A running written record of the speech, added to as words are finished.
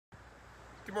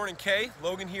Good morning, Kay.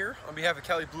 Logan here. On behalf of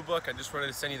Kelly Blue Book, I just wanted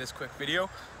to send you this quick video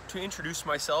to introduce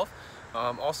myself.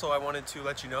 Also, I wanted to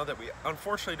let you know that we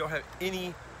unfortunately don't have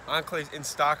any Enclaves in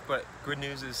stock, but good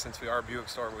news is since we are a Buick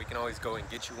store, we can always go and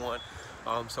get you one.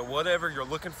 So whatever you're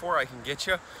looking for, I can get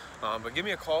you. But give me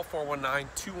a call,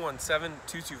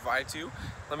 419-217-2252.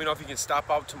 Let me know if you can stop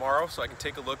out tomorrow so I can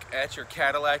take a look at your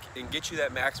Cadillac and get you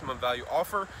that maximum value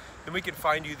offer. Then we can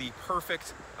find you the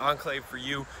perfect Enclave for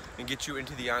you and get you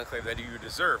into the Enclave that you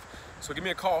deserve. So give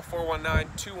me a call,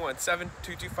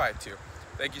 419-217-2252.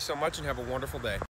 Thank you so much and have a wonderful day.